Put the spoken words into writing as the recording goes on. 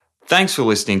Thanks for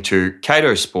listening to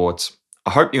Cato Sports. I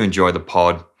hope you enjoy the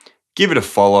pod. Give it a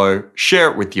follow, share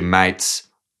it with your mates.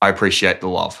 I appreciate the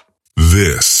love.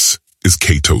 This is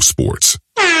Cato Sports.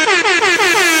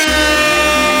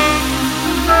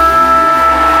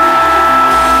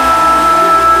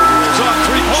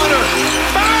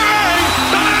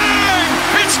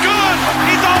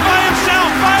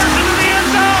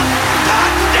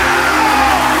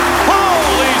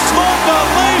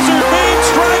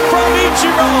 In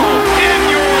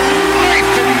your life,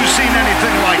 have you seen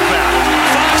anything like that?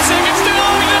 5 seconds to go,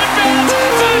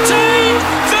 13,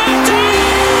 13.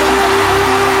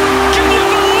 Can you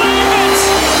believe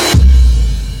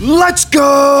it? Let's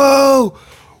go!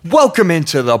 Welcome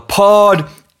into the pod.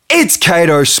 It's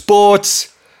Cato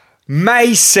Sports.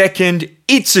 May 2nd.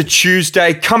 It's a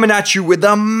Tuesday, coming at you with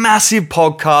a massive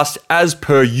podcast as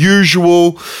per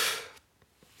usual.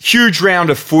 Huge round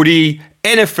of footy,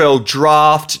 NFL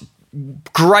draft.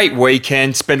 Great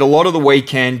weekend. Spent a lot of the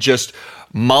weekend just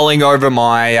mulling over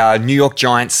my New York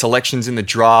Giants selections in the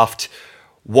draft.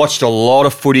 Watched a lot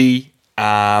of footy.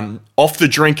 Off the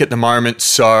drink at the moment,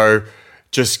 so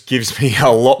just gives me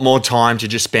a lot more time to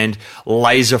just spend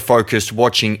laser focused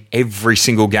watching every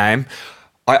single game.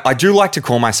 I do like to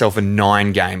call myself a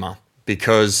 9-gamer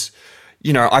because,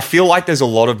 you know, I feel like there's a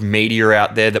lot of media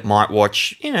out there that might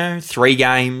watch, 3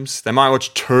 games. They might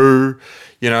watch 2.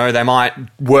 They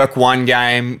might work 1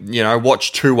 game,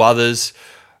 watch 2 others.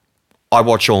 I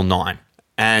watch all 9.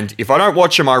 And if I don't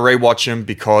watch them, I rewatch them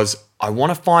because I want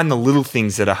to find the little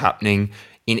things that are happening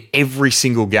in every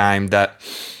single game that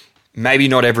maybe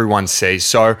not everyone sees.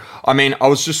 So,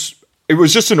 it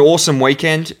was just an awesome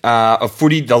weekend of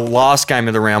footy. The last game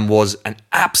of the round was an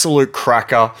absolute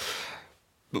cracker.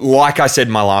 Like I said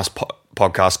in my last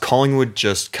podcast, Collingwood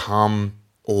just come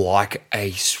like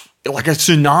a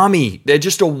tsunami. They're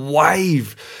just a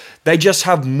wave. They just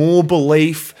have more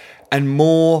belief and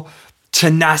more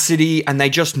tenacity, and they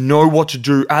just know what to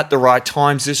do at the right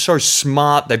times. They're so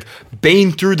smart. They've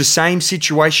been through the same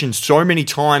situation so many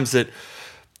times that,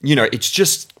 it's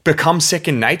just become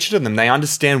second nature to them. They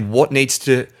understand what needs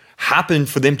to happen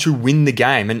for them to win the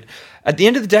game. And at the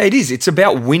end of the day, it's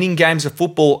about winning games of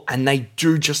football, and they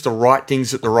do just the right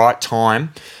things at the right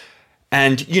time.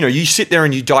 And, you sit there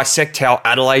and you dissect how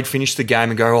Adelaide finished the game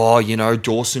and go,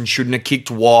 Dawson shouldn't have kicked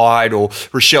wide, or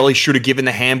Rochelle should have given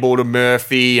the handball to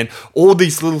Murphy, and all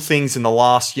these little things in the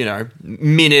last,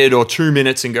 minute or 2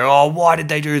 minutes, and go, why did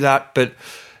they do that? But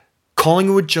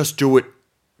Collingwood just do it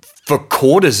for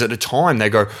quarters at a time. They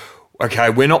go, okay,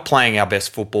 we're not playing our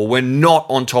best football. We're not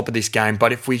on top of this game,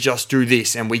 but if we just do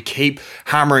this and we keep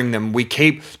hammering them, we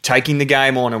keep taking the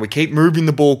game on, and we keep moving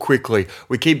the ball quickly,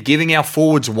 we keep giving our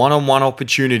forwards one-on-one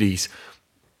opportunities,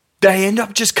 they end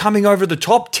up just coming over the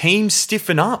top. Teams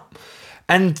stiffen up.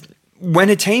 And when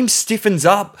a team stiffens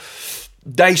up,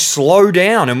 they slow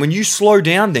down. And when you slow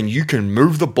down, then you can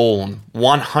move the ball on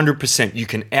 100%. You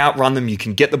can outrun them. You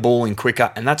can get the ball in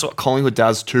quicker. And that's what Collingwood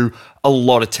does to a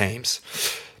lot of teams.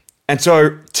 And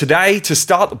so today, to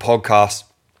start the podcast,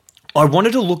 I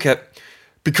wanted to look at,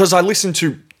 because I listen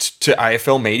to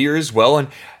AFL media as well, and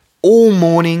all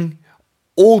morning,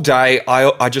 all day,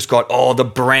 I just got, the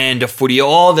brand of footy,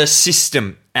 the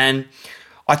system. And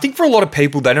I think for a lot of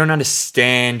people, they don't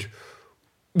understand,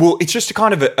 well, it's just a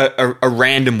kind of a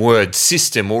random word,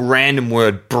 system, or random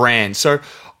word, brand. So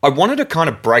I wanted to kind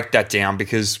of break that down,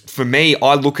 because for me,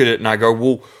 I look at it and I go,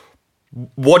 well,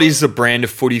 what is the brand of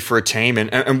footy for a team,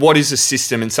 and what is a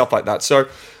system and stuff like that. So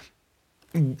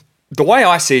the way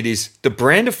I see it is the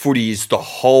brand of footy is the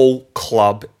whole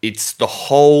club. It's the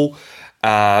whole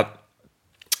kind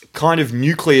of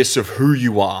nucleus of who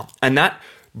you are. And that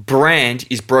brand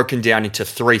is broken down into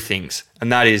 3 things.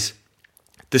 And that is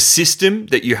the system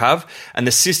that you have. And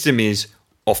the system is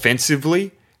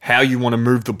offensively, how you want to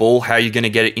move the ball, how you're going to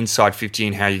get it inside 50,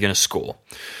 and how you're going to score.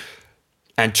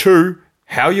 And 2,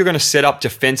 how you're going to set up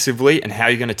defensively and how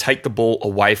you're going to take the ball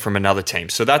away from another team.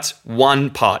 So that's one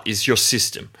part, is your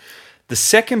system. The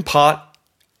second part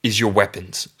is your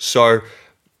weapons. So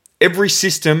every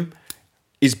system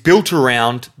is built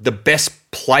around the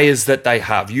best players that they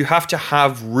have. You have to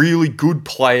have really good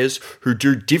players who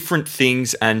do different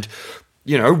things, and,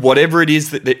 whatever it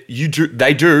is that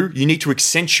they do, you need to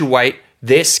accentuate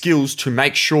their skills to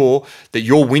make sure that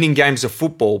you're winning games of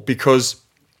football, because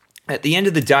at the end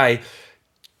of the day,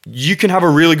 you can have a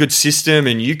really good system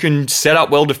and you can set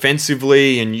up well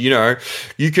defensively and,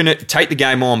 you can take the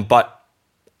game on. But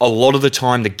a lot of the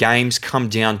time, the games come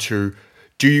down to,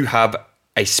 do you have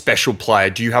a special player?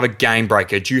 Do you have a game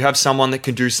breaker? Do you have someone that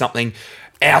can do something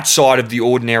outside of the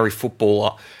ordinary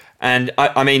footballer? And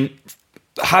I mean,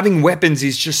 having weapons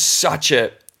is just such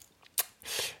a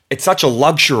it's such a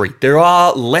luxury. There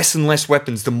are less and less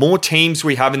weapons. The more teams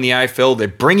we have in the AFL, they're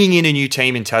bringing in a new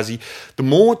team in Tassie. The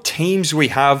more teams we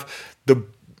have,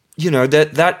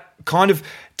 that kind of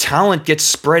talent gets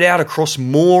spread out across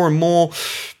more and more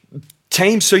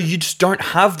teams. So you just don't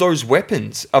have those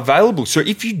weapons available. So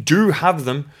if you do have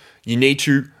them, you need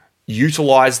to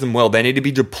utilize them well. They need to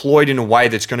be deployed in a way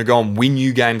that's going to go and win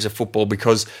you games of football,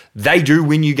 because they do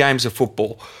win you games of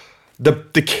football.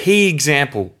 The key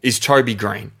example is Toby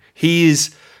Green. He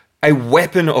is a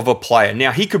weapon of a player.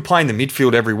 Now, he could play in the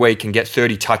midfield every week and get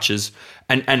 30 touches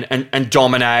and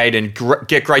dominate and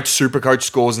get great Supercoach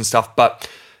scores and stuff. But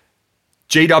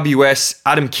GWS,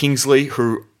 Adam Kingsley,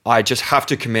 who I just have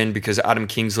to commend, because Adam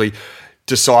Kingsley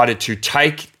decided to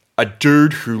take a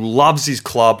dude who loves his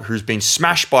club, who's been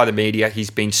smashed by the media, he's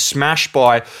been smashed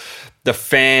by the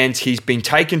fans, he's been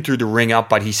taken through the ringer,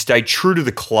 but he stayed true to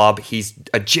the club. He's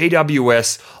a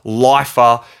GWS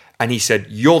lifer, and he said,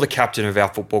 "You're the captain of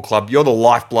our football club. You're the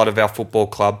lifeblood of our football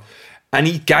club." And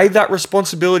he gave that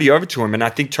responsibility over to him. And I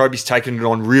think Toby's taken it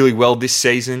on really well this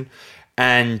season.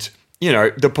 And,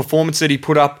 the performance that he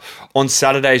put up on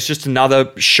Saturday is just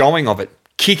another showing of it.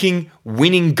 Kicking,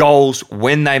 winning goals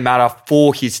when they matter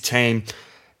for his team.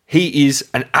 He is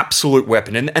an absolute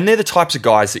weapon. And they're the types of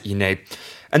guys that you need.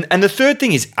 And the third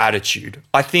thing is attitude.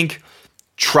 I think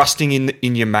trusting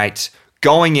in your mates,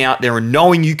 going out there and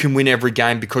knowing you can win every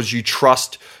game because you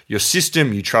trust your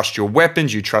system, you trust your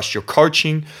weapons, you trust your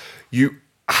coaching. You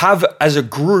have, as a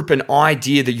group, an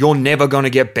idea that you're never going to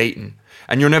get beaten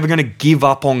and you're never going to give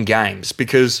up on games,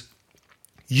 because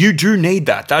you do need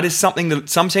that. That is something that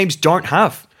some teams don't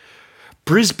have.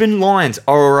 Brisbane Lions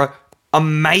are an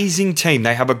amazing team.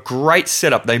 They have a great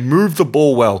setup. They move the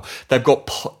ball well. They've got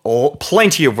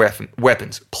plenty of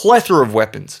weapons, plethora of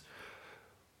weapons.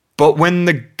 But when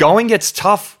the going gets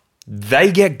tough,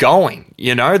 they get going.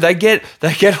 They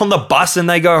get on the bus and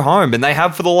they go home, and they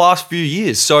have for the last few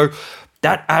years. So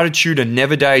that attitude and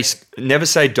never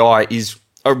say die is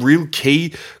a real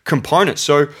key component.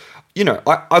 So,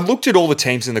 I looked at all the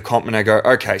teams in the comp and I go,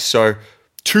 okay, so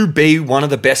to be one of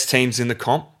the best teams in the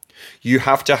comp, you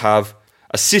have to have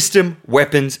a system,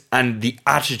 weapons, and the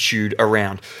attitude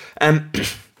around. And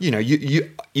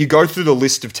you go through the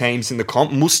list of teams in the comp,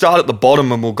 and we'll start at the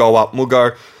bottom and we'll go up. And we'll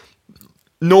go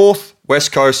North,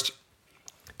 West Coast,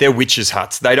 they're witches'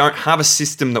 huts. They don't have a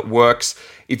system that works.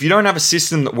 If you don't have a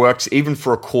system that works, even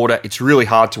for a quarter, it's really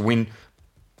hard to win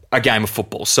a game of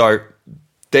football. So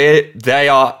they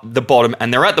are the bottom,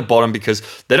 and they're at the bottom because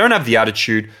they don't have the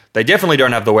attitude, they definitely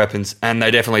don't have the weapons, and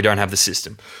they definitely don't have the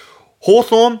system.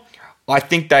 Hawthorn, I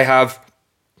think they have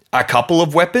a couple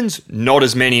of weapons, not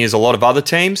as many as a lot of other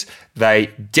teams. They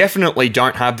definitely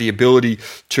don't have the ability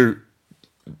to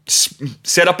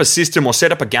set up a system or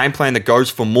set up a game plan that goes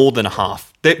for more than a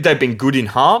half. They've been good in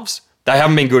halves. They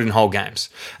haven't been good in whole games.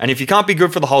 And if you can't be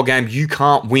good for the whole game, you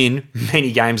can't win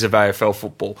many games of AFL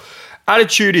football.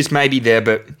 Attitude is maybe there,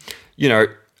 but,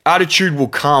 attitude will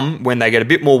come when they get a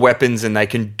bit more weapons and they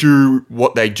can do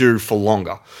what they do for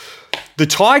longer. The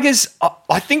Tigers,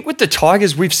 I think with the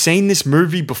Tigers, we've seen this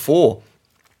movie before.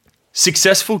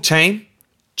 Successful team,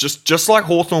 just like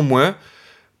Hawthorn were,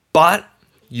 but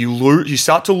you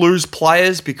start to lose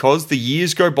players because the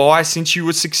years go by since you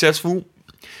were successful,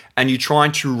 and you're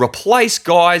trying to replace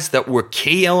guys that were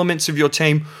key elements of your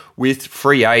team with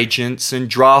free agents and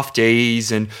draftees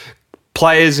and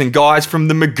players and guys from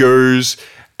the Magoos,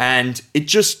 and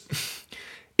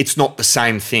it's not the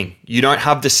same thing. You don't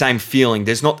have the same feeling.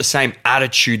 There's not the same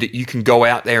attitude that you can go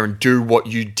out there and do what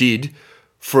you did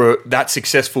for that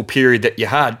successful period that you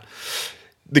had.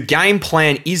 The game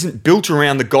plan isn't built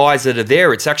around the guys that are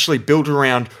there. It's actually built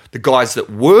around the guys that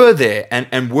were there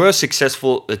and were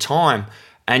successful at the time.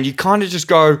 And you kind of just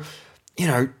go,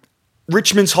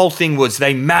 Richmond's whole thing was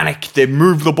they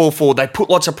move the ball forward, they put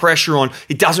lots of pressure on.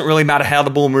 It doesn't really matter how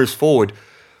the ball moves forward.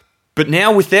 But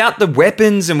now without the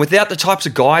weapons and without the types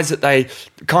of guys that they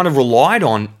kind of relied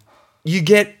on, you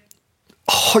get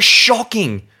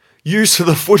shocking use of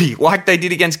the footy like they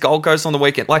did against Gold Coast on the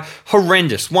weekend. Like,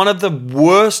 horrendous. One of the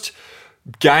worst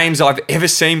games I've ever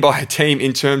seen by a team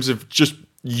in terms of just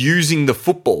using the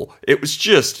football. It was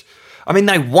just,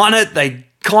 they won it. They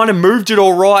kind of moved it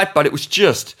all right, but it was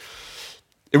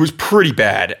pretty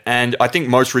bad. And I think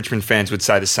most Richmond fans would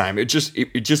say the same. It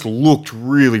just looked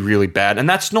really, really bad. And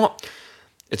it's not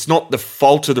the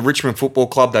fault of the Richmond Football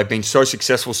Club. They've been so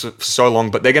successful for so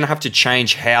long, but they're going to have to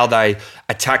change how they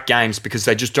attack games because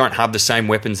they just don't have the same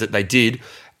weapons that they did.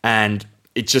 And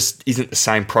it just isn't the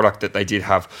same product that they did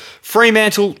have.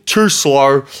 Fremantle, too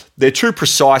slow. They're too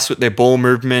precise with their ball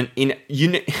movement.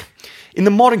 in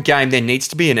the modern game, there needs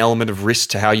to be an element of risk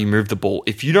to how you move the ball.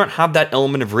 If you don't have that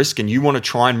element of risk and you want to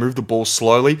try and move the ball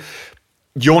slowly,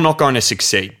 you're not going to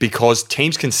succeed because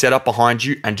teams can set up behind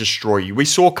you and destroy you. We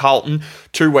saw Carlton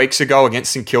 2 weeks ago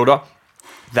against St Kilda.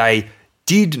 They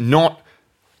did not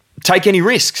take any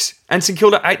risks, and St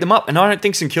Kilda ate them up. And I don't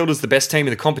think St Kilda's the best team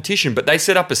in the competition, but they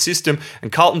set up a system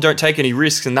and Carlton don't take any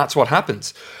risks, and that's what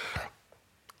happens.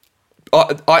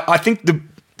 I think the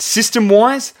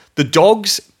system-wise, the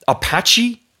Dogs are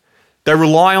patchy. They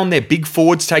rely on their big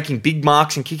forwards taking big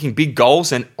marks and kicking big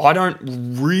goals, and I don't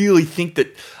really think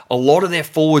that a lot of their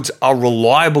forwards are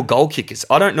reliable goal kickers.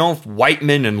 I don't know if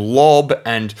Waitman and Lobb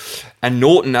and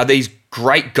Norton are these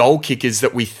great goal kickers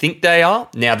that we think they are.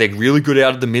 Now, they're really good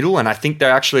out of the middle, and I think they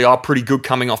actually are pretty good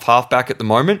coming off halfback at the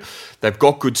moment. They've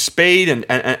got good speed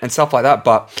and stuff like that,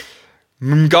 but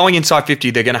going inside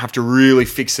 50, they're going to have to really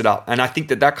fix it up, and I think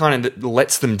that kind of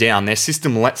lets them down. Their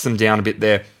system lets them down a bit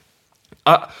there.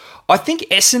 I think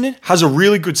Essendon has a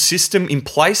really good system in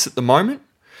place at the moment,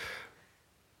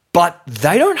 but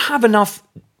they don't have enough.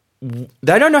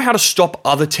 They don't know how to stop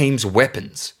other teams'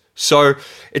 weapons. So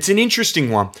it's an interesting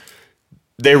one.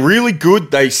 They're really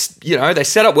good. They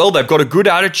set up well. They've got a good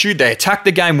attitude. They attack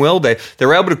the game well.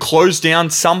 They're able to close down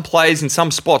some plays in some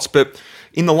spots. But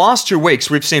in the last 2 weeks,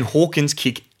 we've seen Hawkins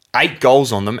kick 8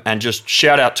 goals on them, and just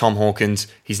shout out Tom Hawkins.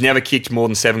 He's never kicked more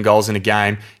than 7 goals in a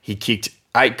game. He kicked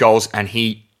 8 goals, and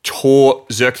he tore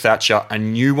Zerk Thatcher a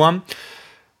new one.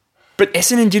 But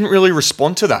Essendon didn't really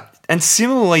respond to that. And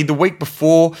similarly, the week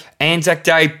before, Anzac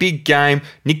Day, big game,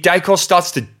 Nick Dacos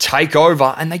starts to take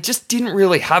over, and they just didn't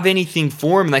really have anything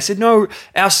for him. And they said, no,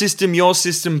 our system, your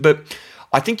system. But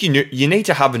I think you need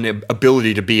to have an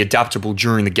ability to be adaptable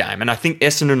during the game. And I think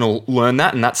Essendon will learn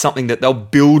that, and that's something that they'll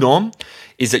build on,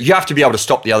 is that you have to be able to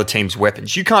stop the other team's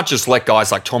weapons. You can't just let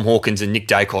guys like Tom Hawkins and Nick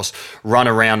Dacos run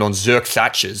around on Zerk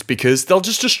Thatchers because they'll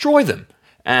just destroy them.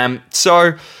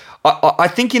 So I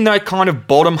think in that kind of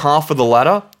bottom half of the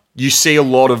ladder, you see a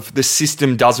lot of the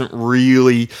system doesn't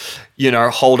really,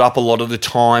 hold up a lot of the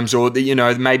times, or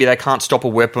maybe they can't stop a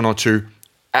weapon or two.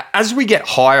 As we get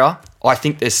higher, I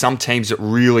think there's some teams that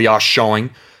really are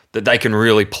showing that they can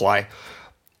really play.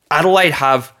 Adelaide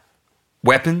have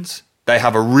weapons. They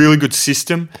have a really good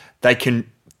system. They can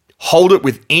hold it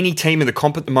with any team in the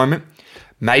comp at the moment.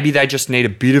 Maybe they just need a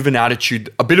bit of an attitude,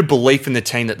 a bit of belief in the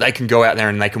team that they can go out there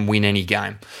and they can win any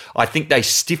game. I think they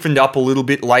stiffened up a little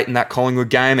bit late in that Collingwood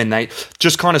game, and they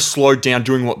just kind of slowed down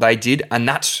doing what they did. And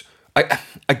that's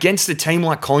against a team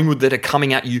like Collingwood that are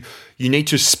coming at you. You need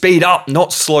to speed up,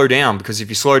 not slow down, because if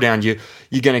you slow down, you're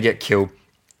going to get killed.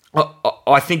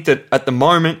 I think that at the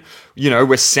moment,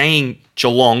 we're seeing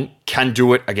Geelong can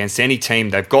do it against any team.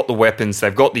 They've got the weapons.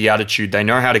 They've got the attitude. They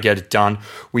know how to get it done.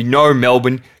 We know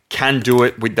Melbourne can do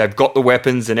it. They've got the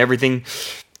weapons and everything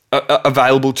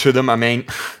available to them. I mean,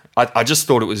 I just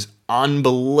thought it was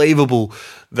unbelievable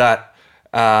that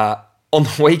on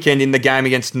the weekend in the game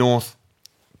against North,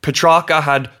 Petrarca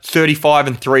had 35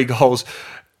 and 3 goals.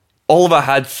 Oliver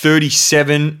had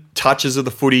 37 touches of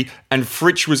the footy, and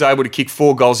Fritsch was able to kick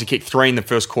 4 goals. He kicked 3 in the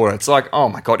first quarter. It's like, oh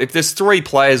my God, if there's 3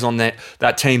 players on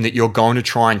that team that you're going to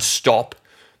try and stop,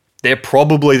 they're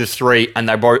probably the 3, and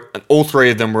all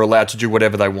 3 of them were allowed to do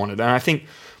whatever they wanted. And I think,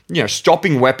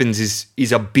 stopping weapons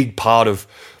is a big part of,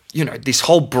 this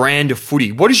whole brand of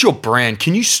footy. What is your brand?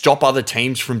 Can you stop other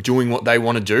teams from doing what they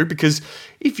want to do? Because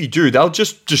if you do, they'll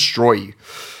just destroy you.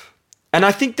 And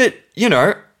I think that,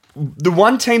 the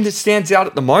one team that stands out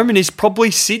at the moment is probably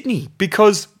Sydney,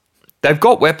 because they've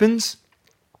got weapons.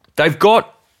 They've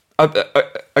got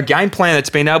a game plan that's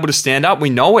been able to stand up. We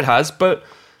know it has, but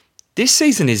this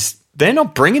season they're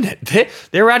not bringing it.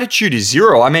 Their attitude is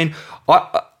zero. I mean,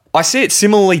 I see it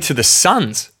similarly to the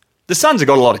Suns. The Suns have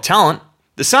got a lot of talent.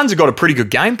 The Suns have got a pretty good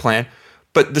game plan,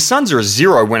 but the Suns are a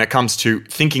zero when it comes to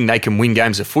thinking they can win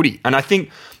games of footy. And I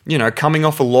think, coming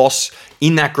off a loss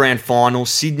in that grand final,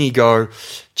 Sydney go,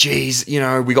 geez,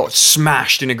 we got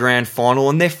smashed in a grand final,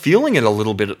 and they're feeling it a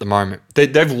little bit at the moment.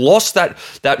 They've lost that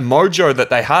mojo that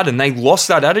they had, and they lost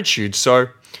that attitude. So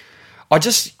I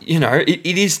just,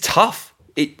 it is tough.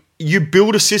 You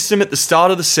build a system at the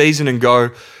start of the season and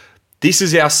go, this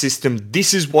is our system.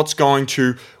 This is what's going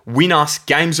to win us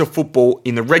games of football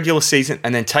in the regular season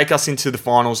and then take us into the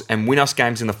finals and win us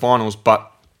games in the finals.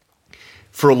 But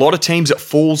for a lot of teams, it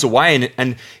falls away.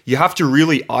 And you have to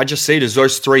really, I just see it as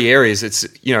those 3 areas. It's,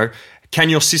 can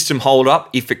your system hold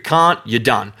up? If it can't, you're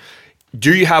done.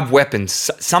 Do you have weapons?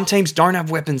 Some teams don't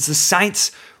have weapons. The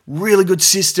Saints, really good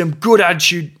system, good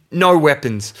attitude, no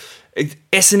weapons.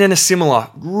 Essendon are similar.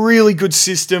 Really good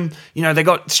system. They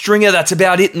got Stringer. That's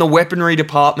about it in the weaponry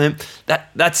department.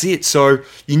 That's it. So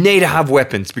you need to have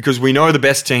weapons because we know the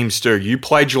best teams do. You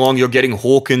play Geelong, you're getting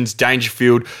Hawkins,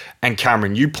 Dangerfield, and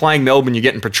Cameron. You playing Melbourne, you're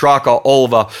getting Petrarca,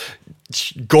 Oliver,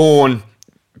 Gawn,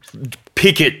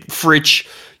 Pickett, Fritsch.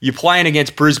 You're playing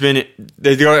against Brisbane.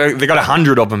 They got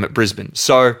 100 of them at Brisbane.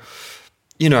 So,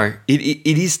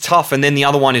 it is tough. And then the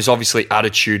other one is obviously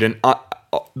attitude. And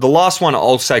the last one,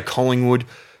 I'll say Collingwood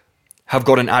have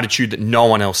got an attitude that no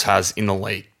one else has in the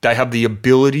league. They have the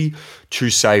ability to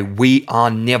say, we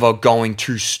are never going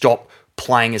to stop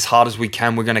playing as hard as we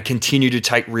can. We're going to continue to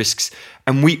take risks.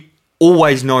 And we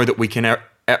always know that we can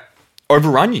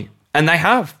overrun you. And they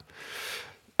have.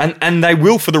 And they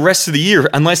will for the rest of the year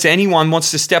unless anyone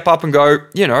wants to step up and go,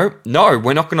 no,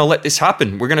 we're not going to let this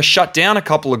happen. We're going to shut down a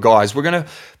couple of guys. We're going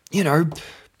to,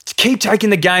 keep taking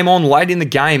the game on late in the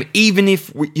game. Even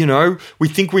if, we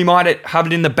think we might have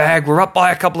it in the bag, we're up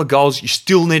by a couple of goals, you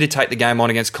still need to take the game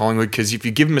on against Collingwood because if you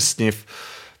give them a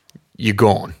sniff, you're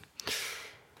gone.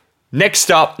 Next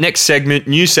up, next segment,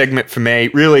 new segment for me.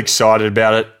 Really excited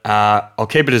about it. I'll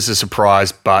keep it as a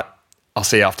surprise, but I'll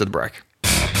see you after the break.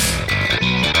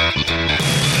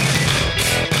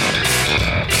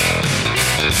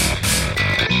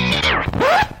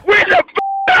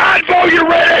 You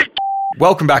ready?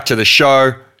 Welcome back to the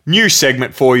show. New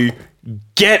segment for you.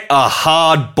 Get a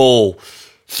hard ball.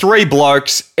 3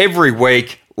 blokes every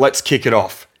week. Let's kick it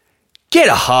off. Get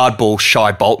a hard ball,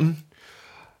 Shai Bolton.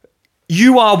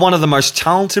 You are one of the most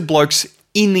talented blokes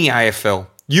in the AFL.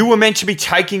 You were meant to be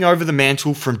taking over the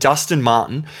mantle from Dustin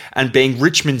Martin and being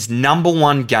Richmond's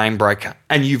 #1 game breaker,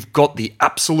 and you've got the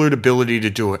absolute ability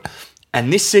to do it.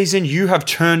 And this season, you have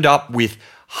turned up with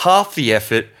half the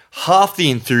effort, half the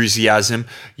enthusiasm.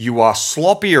 You are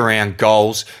sloppy around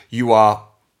goals. You are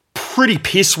pretty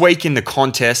piss weak in the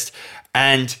contest.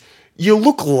 And you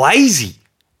look lazy.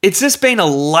 It's just been a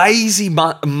lazy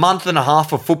month and a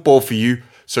half of football for you.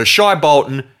 So Shai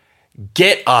Bolton,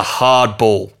 get a hard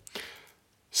ball.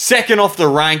 Second off the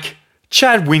rank,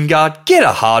 Chad Wingard, get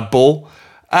a hard ball.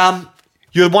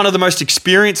 You're one of the most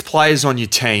experienced players on your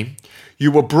team.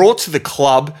 You were brought to the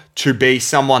club to be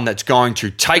someone that's going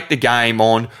to take the game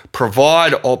on,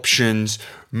 provide options,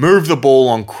 move the ball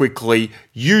on quickly,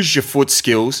 use your foot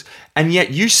skills, and yet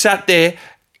you sat there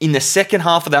in the second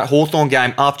half of that Hawthorn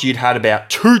game after you'd had about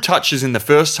 2 touches in the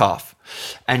first half,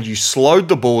 and you slowed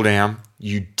the ball down.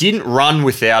 You didn't run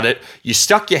without it. You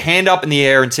stuck your hand up in the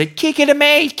air and said, kick it to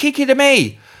me, kick it to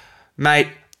me. Mate,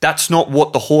 that's not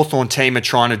what the Hawthorn team are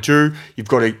trying to do. You've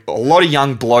got a lot of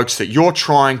young blokes that you're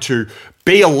trying to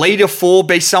be a leader for,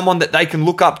 be someone that they can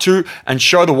look up to and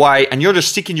show the way, and you're just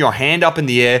sticking your hand up in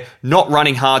the air, not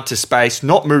running hard to space,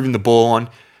 not moving the ball on.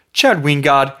 Chad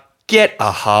Wingard, get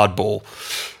a hard ball.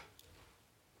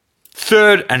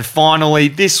 Third and finally,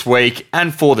 this week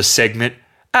and for the segment,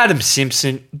 Adam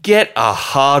Simpson, get a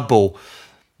hard ball.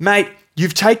 Mate,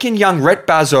 you've taken young Rhett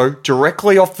Bazzo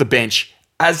directly off the bench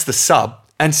as the sub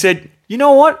and said, you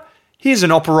know what? Here's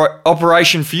an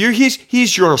operation for you.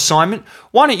 Here's your assignment.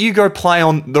 Why don't you go play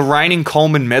on the reigning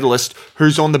Coleman medalist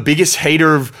who's on the biggest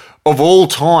heater of all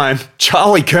time,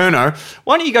 Charlie Curnow.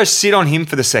 Why don't you go sit on him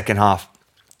for the second half?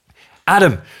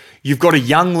 Adam, you've got a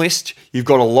young list. You've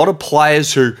got a lot of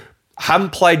players who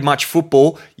haven't played much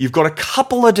football. You've got a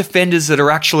couple of defenders that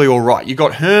are actually all right. You've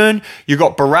got Hearn. You've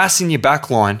got Barras in your back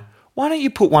line. Why don't you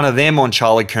put one of them on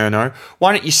Charlie Curnow?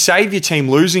 Why don't you save your team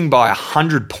losing by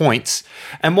 100 points?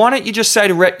 And why don't you just say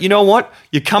to Rhett, you know what?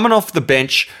 You're coming off the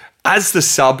bench as the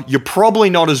sub. You're probably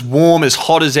not as warm, as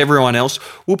hot as everyone else.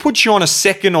 We'll put you on a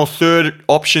second or third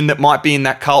option that might be in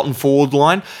that Carlton forward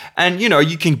line. And,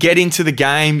 you can get into the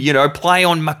game, play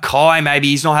on Mackay. Maybe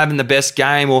he's not having the best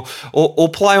game or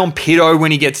play on Pitto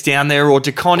when he gets down there or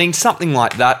De Koning, something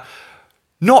like that.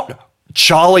 Not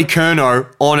Charlie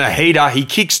Curnow on a heater. He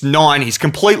kicks 9. He's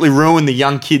completely ruined the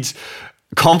young kid's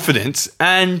confidence,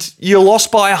 and you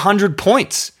lost by 100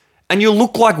 points, and you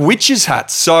look like witches'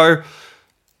 hats. So,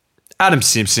 Adam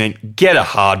Simpson, get a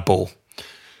hard ball.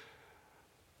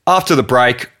 After the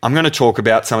break, I'm going to talk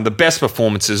about some of the best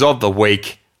performances of the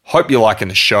week. Hope you're liking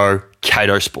the show.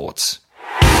 Cato Sports.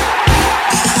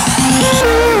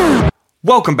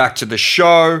 Welcome back to the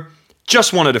show.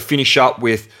 Just wanted to finish up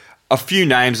with a few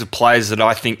names of players that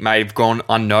I think may have gone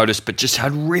unnoticed, but just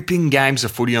had ripping games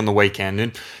of footy on the weekend.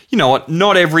 And you know what?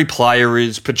 Not every player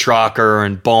is Petrarca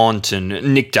and Bont and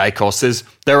Nick Dacos.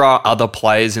 There are other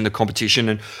players in the competition.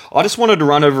 And I just wanted to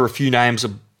run over a few names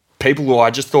of people who I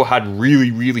just thought had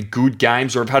really, really good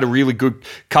games or have had a really good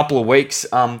couple of weeks.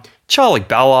 Charlie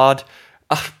Ballard.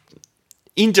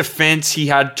 In defence, he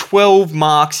had 12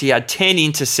 marks. He had 10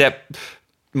 intercept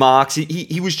marks.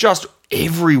 He was just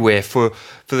everywhere for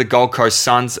the Gold Coast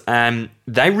Suns, and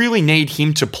they really need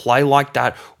him to play like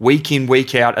that week in,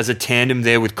 week out as a tandem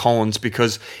there with Collins,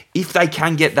 because if they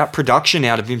can get that production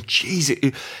out of him, geez,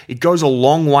 it goes a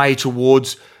long way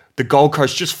towards the Gold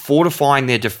Coast just fortifying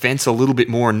their defence a little bit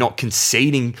more and not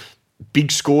conceding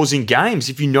big scores in games.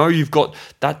 If you know you've got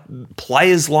that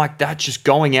players like that just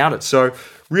going at it. So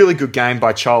really good game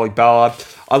by Charlie Ballard.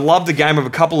 I love the game of a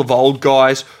couple of old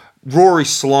guys. Rory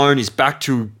Sloane is back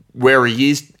to where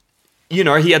he is. You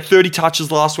know, he had 30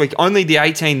 touches last week, only the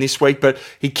 18 this week, but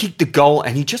he kicked the goal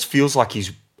and he just feels like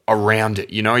he's around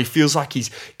it. You know, he feels like he's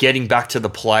getting back to the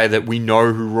player that we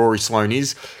know who Rory Sloane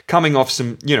is, coming off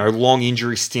some, long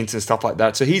injury stints and stuff like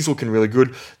that. So he's looking really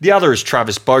good. The other is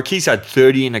Travis Boak. He's had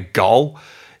 30 and a goal.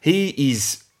 He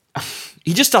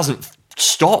just doesn't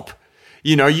stop.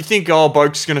 You know, you think,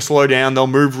 Boak's going to slow down. They'll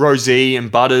move Rosie and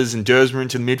Butters and Dersmer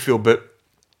into the midfield, but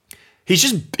he's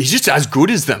just as good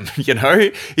as them, you know.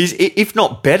 He's, if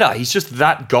not better, he's just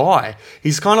that guy.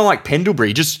 He's kind of like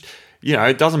Pendlebury. Just,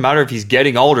 it doesn't matter if he's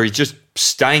getting older. He's just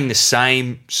staying the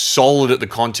same, solid at the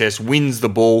contest, wins the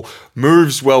ball,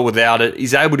 moves well without it.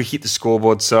 He's able to hit the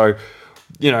scoreboard. So,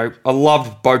 I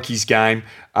love Bokey's game.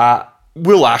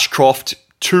 Will Ashcroft,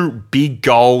 2 big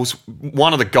goals.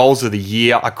 One of the goals of the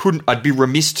year. I'd be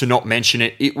remiss to not mention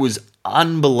it. It was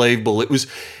unbelievable. It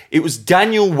was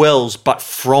Daniel Wells, but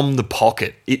from the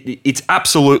pocket. It's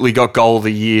absolutely got goal of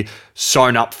the year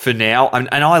sewn up for now. And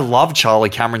I love Charlie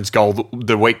Cameron's goal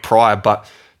the week prior, but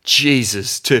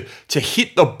Jesus, to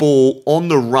hit the ball on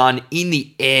the run, in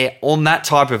the air, on that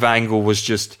type of angle was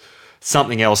just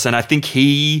something else. And I think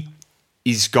he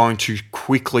is going to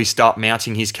quickly start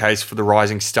mounting his case for the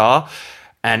Rising Star.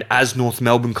 And as North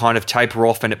Melbourne kind of taper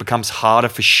off and it becomes harder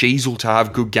for Sheasel to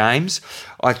have good games,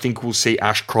 I think we'll see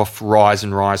Ashcroft rise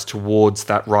towards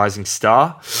that Rising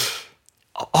Star.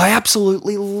 I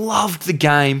absolutely loved the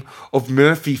game of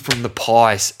Murphy from the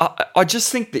Pies. I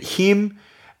just think that him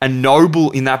and Noble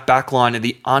in that back line are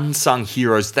the unsung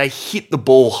heroes. They hit the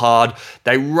ball hard.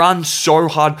 They run so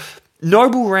hard.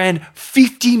 Noble ran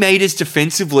 50 metres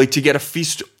defensively to get a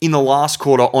fist in the last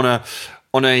quarter on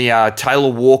a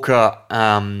Taylor Walker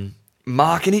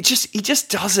mark, and he just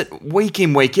does it week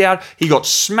in, week out. He got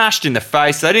smashed in the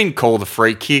face. They didn't call the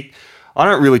free kick. I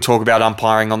don't really talk about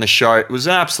umpiring on the show. It was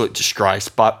an absolute disgrace,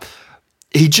 but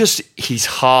he's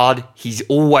hard. He's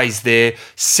always there.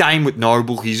 Same with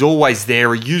Noble. He's always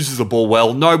there. He uses the ball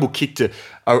well. Noble kicked a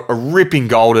ripping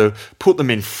goal to put them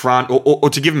in front or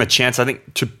to give them a chance, I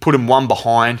think, to put them one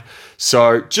behind.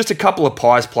 So just a couple of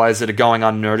Pies players that are going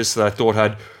unnoticed that I thought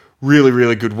had really,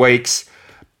 really good weeks.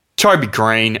 Toby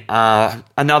Green,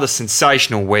 another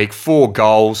sensational week, 4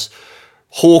 goals.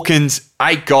 Hawkins,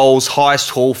 8 goals, highest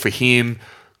haul for him.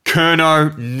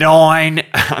 Curnow, 9.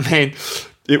 I mean,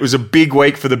 it was a big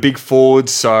week for the big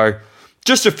forwards. So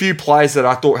just a few players that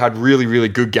I thought had really, really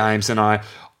good games, and I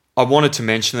wanted to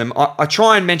mention them. I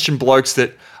try and mention blokes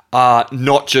that are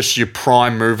not just your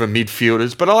prime mover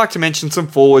midfielders, but I like to mention some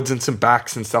forwards and some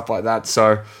backs and stuff like that.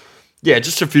 So yeah,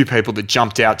 just a few people that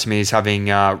jumped out to me as having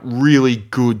really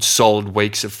good, solid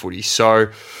weeks of footy. So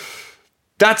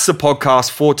that's the podcast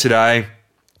for today.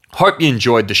 Hope you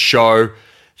enjoyed the show.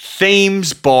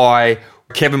 Themes by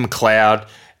Kevin McLeod.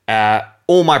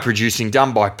 All my producing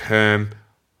done by Perm.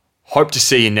 Hope to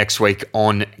see you next week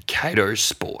on Cato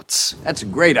Sports. That's a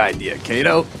great idea,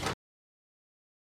 Cato.